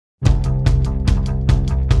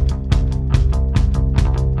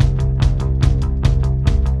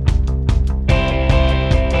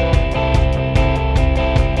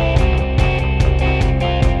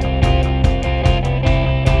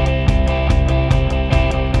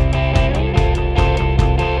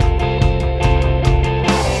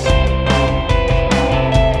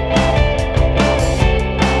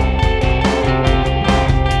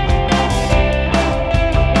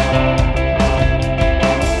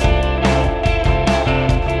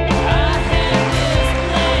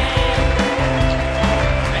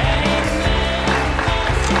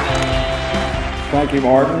Thank you,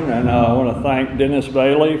 Martin, and I want to thank Dennis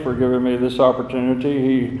Bailey for giving me this opportunity.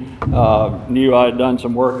 He knew I had done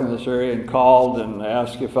some work in this area and called and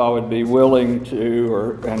asked if I would be willing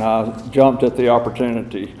to, and I jumped at the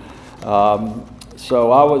opportunity.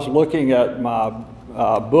 So I was looking at my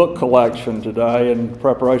book collection today in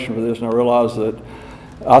preparation for this, and I realized that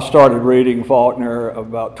I started reading Faulkner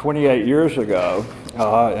about 28 years ago,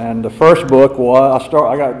 and the first book was,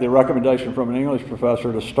 I got the recommendation from an English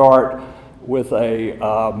professor to start with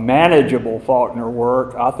a manageable Faulkner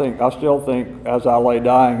work. I still think As I Lay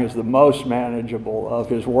Dying is the most manageable of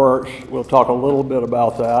his works. We'll talk a little bit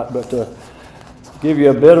about that, but to give you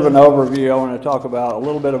a bit of an overview, I want to talk about a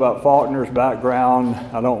little bit about Faulkner's background.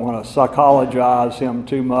 I don't want to psychologize him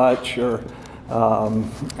too much or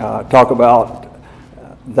talk about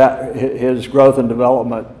that his growth and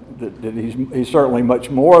development. That he's certainly much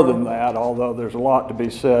more than that, although there's a lot to be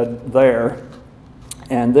said there.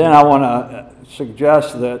 And then I want to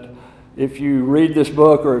suggest that if you read this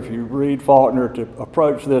book or if you read Faulkner, to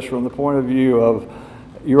approach this from the point of view of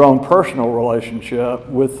your own personal relationship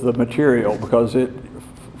with the material, because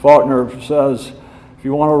Faulkner says if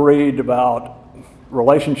you want to read about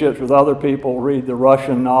relationships with other people, read the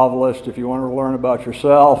Russian novelist. If you want to learn about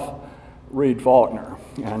yourself, read Faulkner.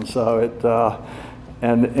 And so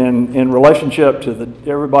and in relationship to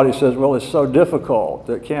everybody says, well, it's so difficult.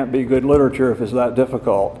 It can't be good literature if it's that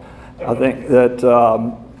difficult. I think that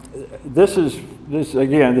this is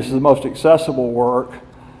the most accessible work.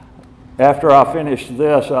 After I finished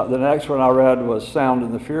this, the next one I read was Sound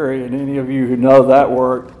and the Fury, and any of you who know that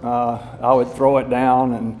work, I would throw it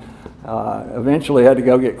down and eventually had to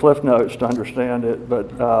go get Cliff Notes to understand it.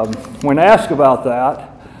 But when asked about that,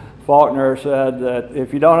 Faulkner said that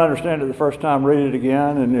if you don't understand it the first time, read it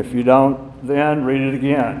again, and if you don't, then read it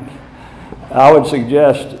again. I would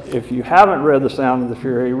suggest if you haven't read The Sound of the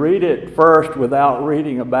Fury, read it first without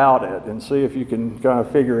reading about it and see if you can kind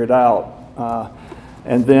of figure it out.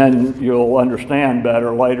 And then you'll understand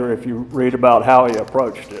better later if you read about how he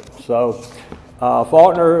approached it. So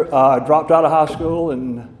Faulkner dropped out of high school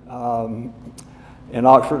in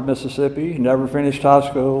Oxford, Mississippi. He never finished high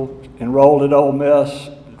school, enrolled at Ole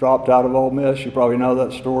Miss, dropped out of Ole Miss. You probably know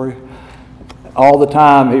that story. All the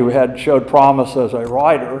time he showed promise as a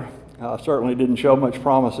writer. Certainly didn't show much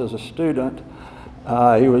promise as a student.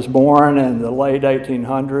 He was born in the late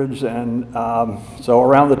 1800s, and so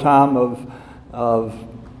around the time of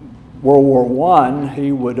World War I,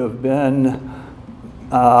 he would have been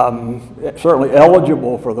certainly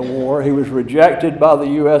eligible for the war. He was rejected by the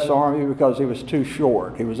U.S. Army because he was too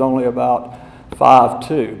short. He was only about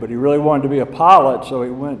 5'2", but he really wanted to be a pilot, so he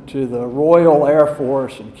went to the Royal Air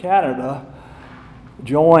Force in Canada,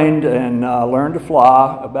 joined and learned to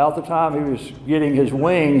fly. About the time he was getting his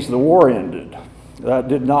wings, the war ended. That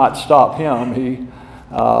did not stop him. He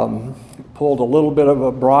pulled a little bit of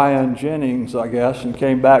a Brian Jennings, I guess, and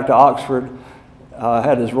came back to Oxford,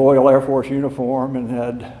 had his Royal Air Force uniform, and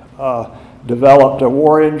had developed a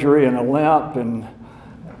war injury and a limp, and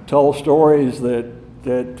told stories that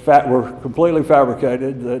were completely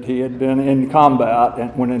fabricated, that he had been in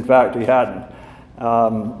combat, when in fact he hadn't.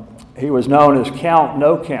 He was known as Count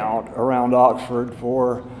No Count around Oxford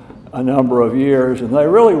for a number of years, and they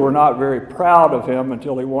really were not very proud of him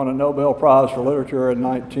until he won a Nobel Prize for Literature in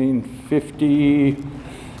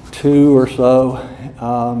 1952 or so.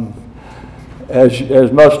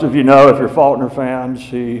 As most of you know, if you're Faulkner fans,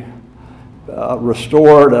 he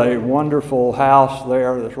restored a wonderful house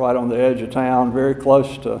there that's right on the edge of town, very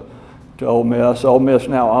close to Ole Miss. Ole Miss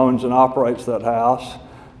now owns and operates that house.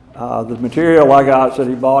 The material I got said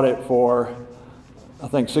he bought it for, I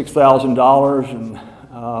think, $6,000, and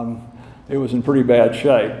it was in pretty bad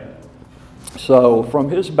shape. So from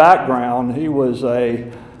his background, he was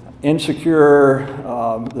insecure.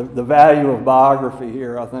 The value of biography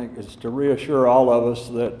here, I think, is to reassure all of us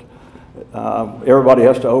that everybody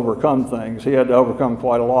has to overcome things. He had to overcome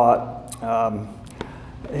quite a lot.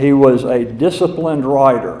 He was a disciplined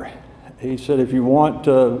writer. He said if you want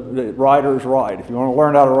to, writers write. If you want to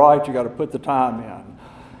learn how to write, you got to put the time in.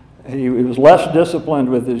 He was less disciplined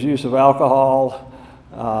with his use of alcohol.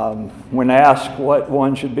 When asked what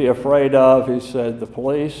one should be afraid of, he said the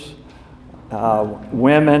police,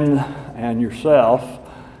 women, and yourself.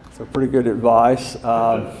 So pretty good advice.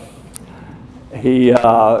 He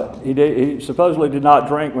supposedly did not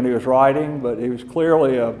drink when he was writing, but he was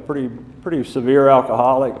clearly a pretty severe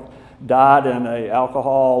alcoholic. Died in an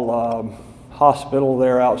alcohol hospital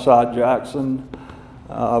there outside Jackson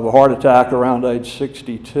of a heart attack around age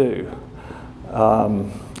 62.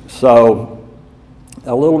 So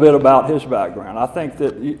a little bit about his background. I think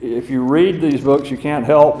that if you read these books, you can't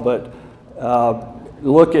help but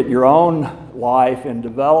look at your own life and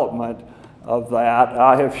development of that.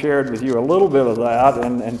 I have shared with you a little bit of that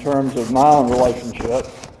in terms of my own relationship.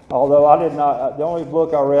 Although I did not, the only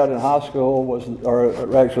book I read in high school was, or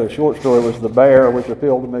actually a short story, was The Bear, which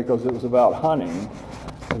appealed to me because it was about hunting.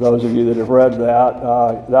 For those of you that have read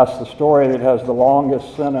that, that's the story that has the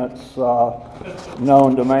longest sentence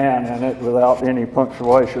known to man in it without any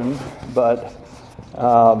punctuation. But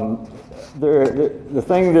the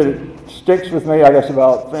thing that sticks with me, I guess,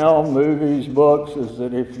 about film, movies, books, is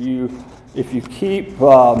that if you keep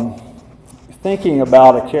thinking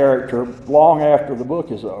about a character long after the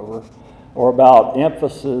book is over, or about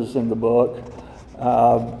emphasis in the book,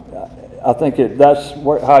 I think that's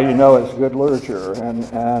how you know it's good literature.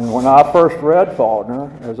 And when I first read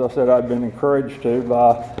Faulkner, as I said, I'd been encouraged to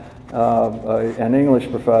by an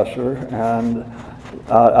English professor, and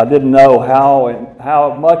I didn't know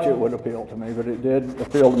how much it would appeal to me, but it did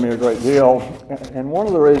appeal to me a great deal. And one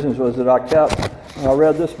of the reasons was that when I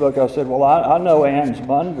read this book, I said, well, I know Ans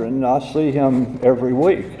Mundren. I see him every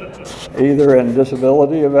week, either in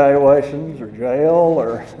disability evaluations or jail,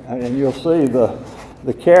 and you'll see the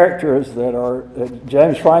characters that are,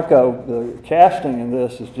 James Franco, the casting in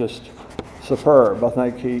this is just superb. I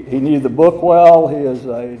think he knew the book well. He is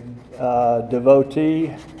a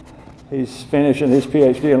devotee. He's finishing his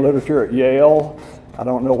PhD in literature at Yale. I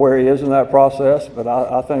don't know where he is in that process, but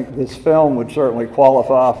I think this film would certainly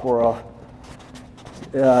qualify for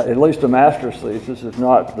at least a master's thesis, if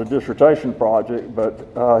not the dissertation project. But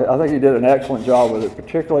I think he did an excellent job with it,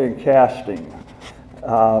 particularly in casting.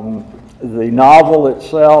 The novel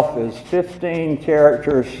itself is 15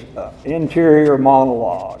 characters, interior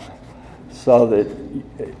monologue, so that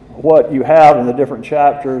what you have in the different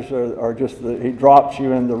chapters are just that he drops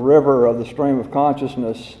you in the river of the stream of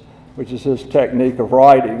consciousness, which is his technique of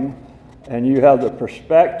writing, and you have the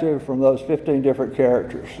perspective from those 15 different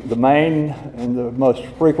characters. The main and the most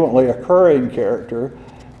frequently occurring character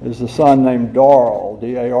is the son named Darl,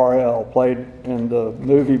 D-A-R-L, played in the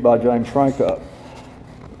movie by James Franco.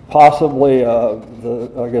 Possibly, a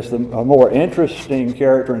more interesting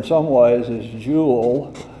character in some ways is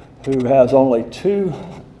Jewel, who has only 2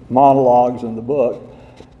 monologues in the book,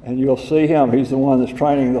 and you'll see him. He's the one that's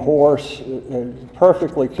training the horse,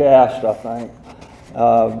 perfectly cast, I think.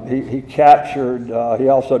 He captured, he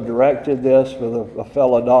also directed this with a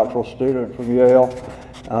fellow doctoral student from Yale.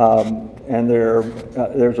 And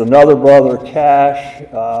there's another brother, Cash,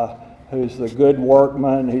 who's the good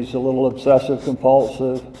workman. He's a little obsessive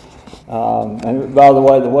compulsive. And by the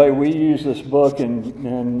way we use this book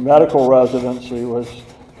in medical residency was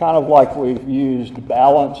kind of like we've used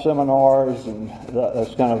balance seminars, and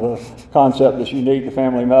that's kind of a concept that's unique to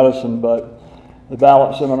family medicine, but the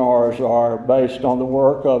balance seminars are based on the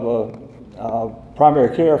work of a primary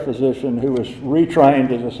care physician who was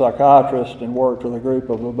retrained as a psychiatrist and worked with a group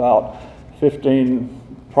of about 15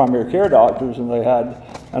 primary care doctors, and they had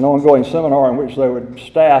an ongoing seminar in which they would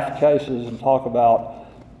staff cases and talk about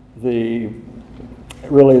the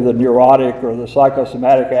neurotic or the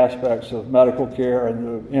psychosomatic aspects of medical care and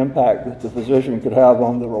the impact that the physician could have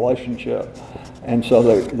on the relationship. And so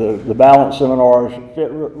the balance seminars fit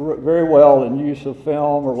very well in use of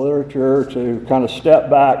film or literature to kind of step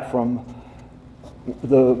back from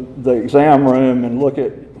the exam room and look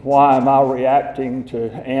at why am I reacting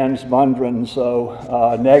to Ans Mundren so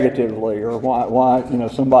negatively, or why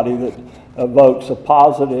somebody that evokes a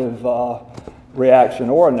positive reaction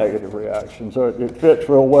or a negative reaction. So it fits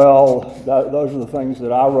real well. Those are the things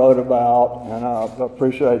that I wrote about, and I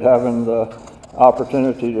appreciate having the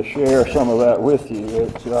opportunity to share some of that with you.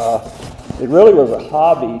 It really was a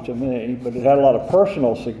hobby to me, but it had a lot of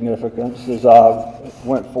personal significance as I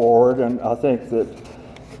went forward, and I think that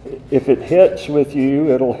if it hits with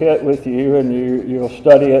you, it'll hit with you, and you'll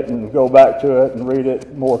study it and go back to it and read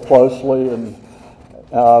it more closely. And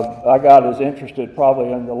I got as interested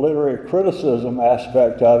probably in the literary criticism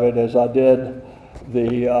aspect of it as I did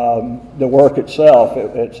the work itself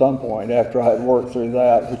at some point after I had worked through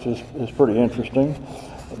that, which is pretty interesting.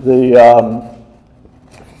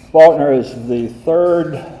 Faulkner is the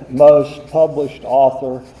 3rd most published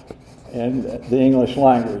author in the English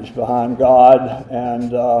language, behind God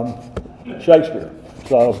and Shakespeare.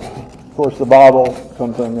 So, of course, the Bible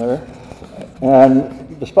comes in there.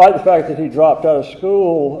 And despite the fact that he dropped out of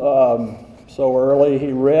school so early,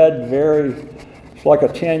 he read it's like a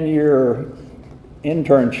 10-year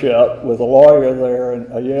internship with a lawyer there,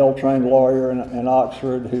 a Yale-trained lawyer in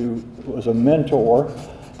Oxford, who was a mentor,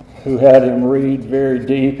 who had him read very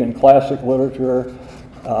deep in classic literature,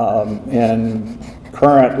 and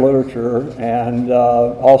current literature, and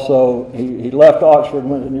also he left Oxford,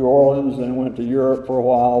 went to New Orleans, and went to Europe for a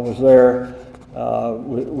while, was there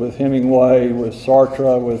with Hemingway, with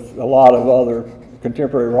Sartre, with a lot of other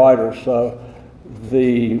contemporary writers. So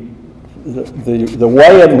the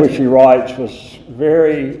way in which he writes was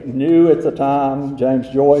very new at the time. James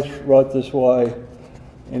Joyce wrote this way.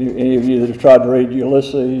 Any of you that have tried to read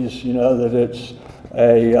Ulysses, you know that it's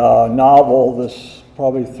a novel that's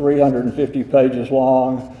probably 350 pages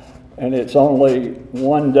long, and it's only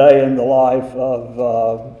one day in the life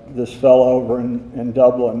of this fellow over in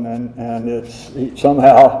Dublin, and he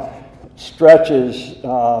somehow stretches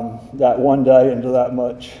that one day into that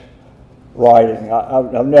much writing.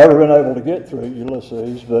 I've never been able to get through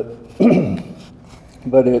Ulysses, but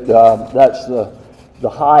that's the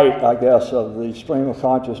height, I guess, of the stream of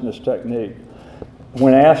consciousness technique.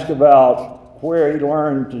 When asked about where he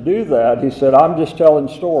learned to do that, he said, "I'm just telling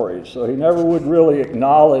stories." So he never would really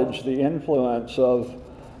acknowledge the influence of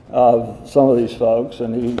some of these folks,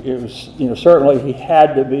 and it was, you know, certainly he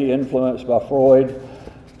had to be influenced by Freud,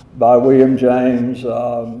 by William James,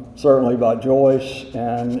 certainly by Joyce,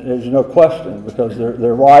 and there's no question because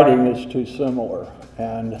their writing is too similar.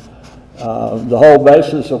 And the whole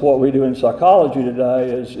basis of what we do in psychology today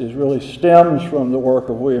is really stems from the work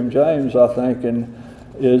of William James, I think, and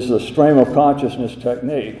is the stream of consciousness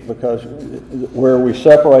technique, because where we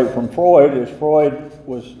separate from Freud is Freud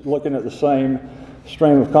was looking at the same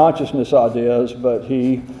stream of consciousness ideas, but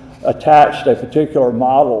he attached a particular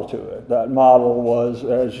model to it. That model was,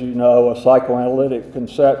 as you know, a psychoanalytic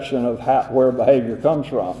conception of where behavior comes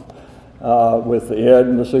from, with the id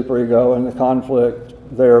and the superego and the conflict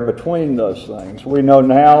there between those things. We know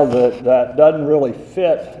now that that doesn't really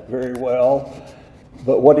fit very well,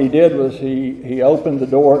 but what he did was he opened the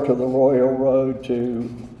door to the royal road to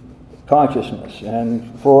consciousness, and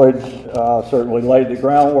Freud certainly laid the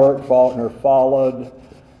groundwork, Faulkner followed,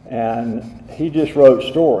 and he just wrote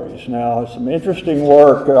stories. Now, some interesting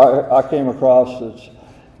work I came across that's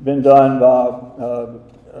been done by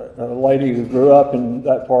a lady who grew up in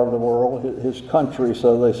that part of the world, his country,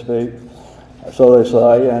 so they speak, so they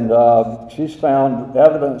say, and she's found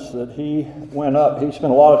evidence that he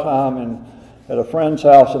spent a lot of time at a friend's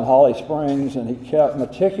house in Holly Springs, and he kept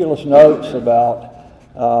meticulous notes about,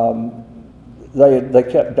 they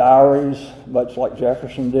kept diaries, much like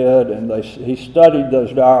Jefferson did, and he studied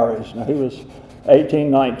those diaries. Now, he was 18,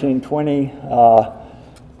 19, 20,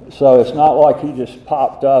 so it's not like he just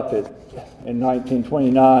popped up in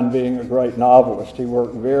 1929 being a great novelist. He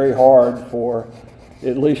worked very hard for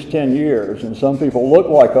at least 10 years, and some people look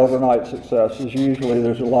like overnight successes. Usually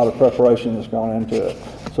there's a lot of preparation that's gone into it.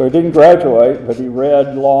 So he didn't graduate, but he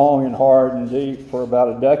read long and hard and deep for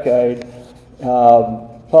about a decade,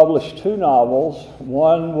 published 2 novels.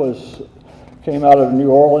 One came out of New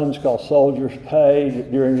Orleans called Soldier's Pay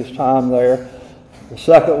during his time there. The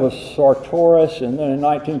second was Sartorius, and then in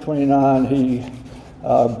 1929 he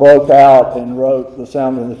broke out and wrote The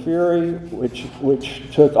Sound and the Fury, which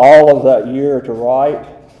took all of that year to write,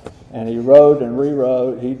 and he wrote and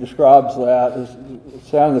rewrote. He describes that as The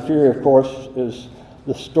Sound and the Fury, of course, is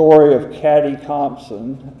the story of Caddy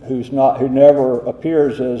Compson, who never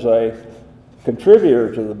appears as a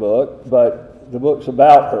contributor to the book, but the book's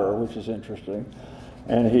about her, which is interesting.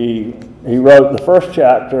 And he wrote the first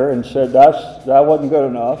chapter and said that wasn't good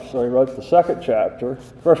enough, so he wrote the second chapter.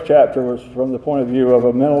 The first chapter was from the point of view of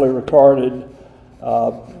a mentally retarded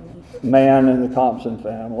man in the Compson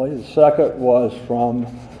family. The second was from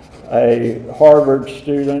a Harvard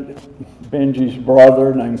student, Benji's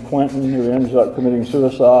brother, named Quentin, who ends up committing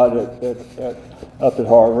suicide up at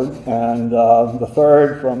Harvard. And the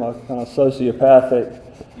third from a kind of sociopathic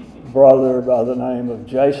brother by the name of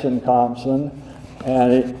Jason Compson.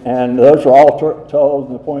 And those are all told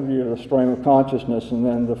from the point of view of the stream of consciousness. And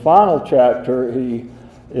then the final chapter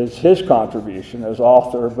is his contribution as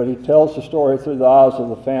author, but he tells the story through the eyes of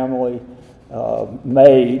the family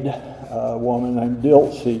maid, a woman named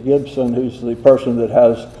Diltsey Gibson, who's the person that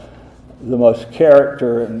has the most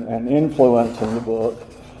character and influence in the book.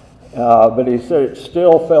 But he said it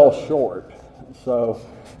still fell short. So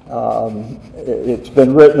it's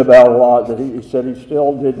been written about a lot that he said he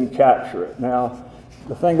still didn't capture it. Now,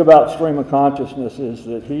 the thing about stream of consciousness is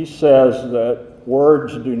that he says that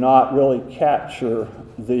words do not really capture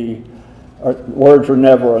words are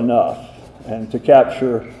never enough. And to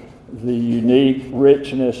capture the unique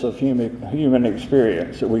richness of human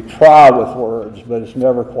experience, that we try with words, but it's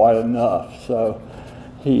never quite enough. So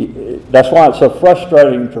that's why it's so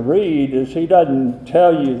frustrating to read, is he doesn't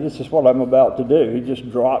tell you this is what I'm about to do. He just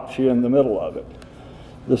drops you in the middle of it.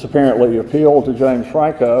 this apparently appealed to James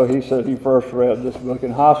Franco. He said he first read this book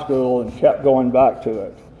in high school and kept going back to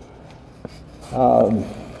it.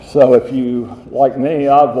 So if you, like me,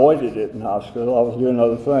 I avoided it in high school. I was doing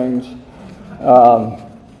other things.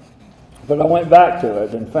 But I went back to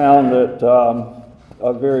it and found that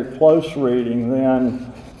a very close reading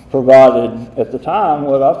then provided, at the time,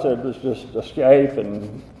 what I said was just escape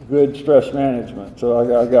and good stress management. So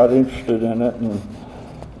I got interested in it, and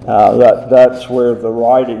that's where the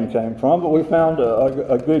writing came from. But we found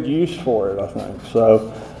a good use for it, I think.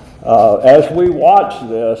 So as we watch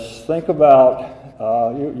this, think about,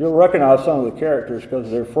 you'll recognize some of the characters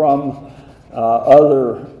because they're from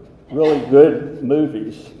other really good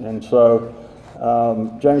movies. And so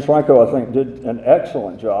James Franco, I think, did an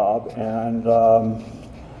excellent job. And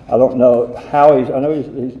I don't know how I know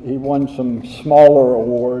he won some smaller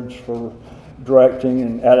awards for directing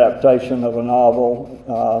and adaptation of a novel,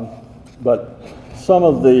 but some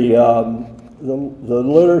of the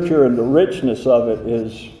literature and the richness of it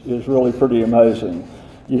is really pretty amazing.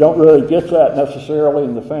 You don't really get that necessarily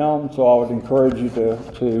in the film, so I would encourage you to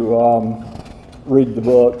read the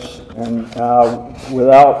books. And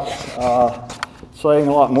without saying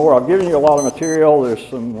a lot more, I've given you a lot of material. There's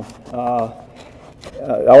some.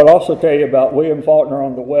 I would also tell you about William Faulkner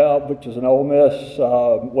on the web, which is an Ole Miss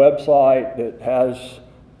website that has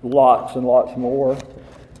lots and lots more.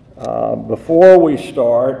 Before we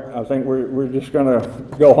start, I think we're just going to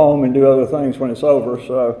go home and do other things when it's over.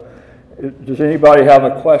 So does anybody have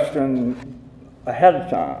a question ahead of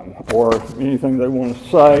time or anything they want to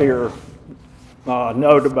say or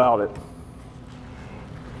note about it?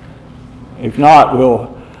 If not,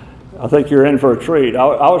 I think you're in for a treat.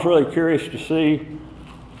 I was really curious to see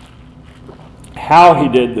how he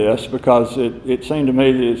did this, because it seemed to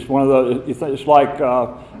me that it's one of those, it's like,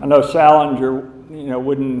 I know Salinger,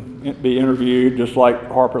 wouldn't be interviewed just like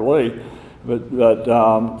Harper Lee, but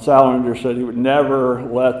Salinger said he would never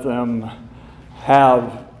let them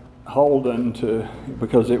have Holden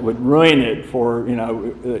because it would ruin it for,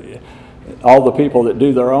 all the people that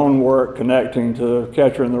do their own work connecting to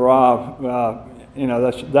Catcher in the Rye.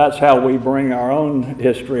 That's how we bring our own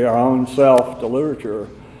history, our own self to literature,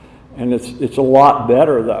 and it's a lot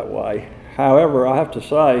better that way. However, I have to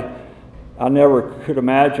say, I never could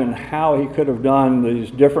imagine how he could have done these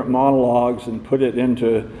different monologues and put it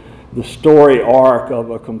into the story arc of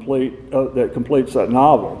that completes that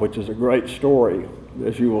novel, which is a great story,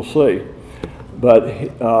 as you will see. But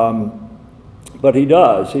he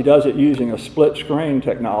does it using a split screen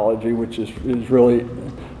technology, which is really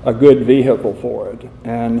a good vehicle for it.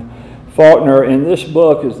 And Faulkner, in this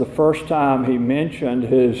book, is the first time he mentioned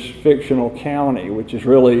his fictional county, which is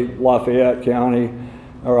really Lafayette County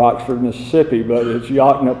or Oxford, Mississippi, but it's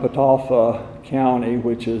Yoknapatawpha County,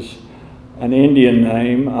 which is an Indian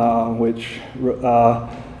name, which a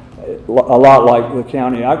lot like the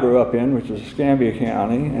county I grew up in, which is Escambia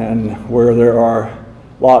County, and where there are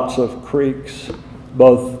lots of creeks,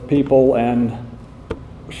 both people and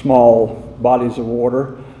small bodies of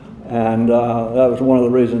water. And that was one of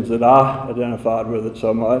the reasons that I identified with it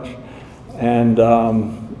so much. And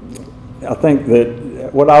I think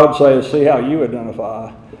that what I would say is see how you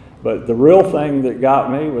identify. But the real thing that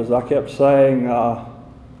got me was I kept saying,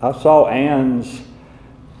 I saw Ann's,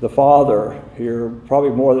 the father here,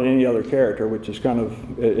 probably more than any other character, which is kind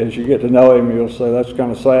of, as you get to know him, you'll say that's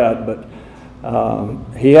kind of sad. But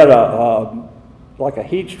he had like a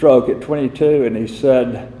heat stroke at 22, and he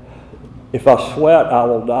said, "If I sweat, I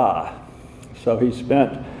will die." So he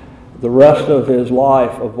spent the rest of his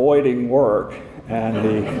life avoiding work, and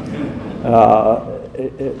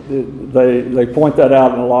they point that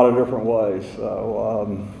out in a lot of different ways.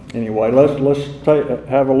 So anyway, let's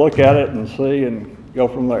have a look at it and see and go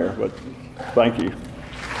from there. But thank you.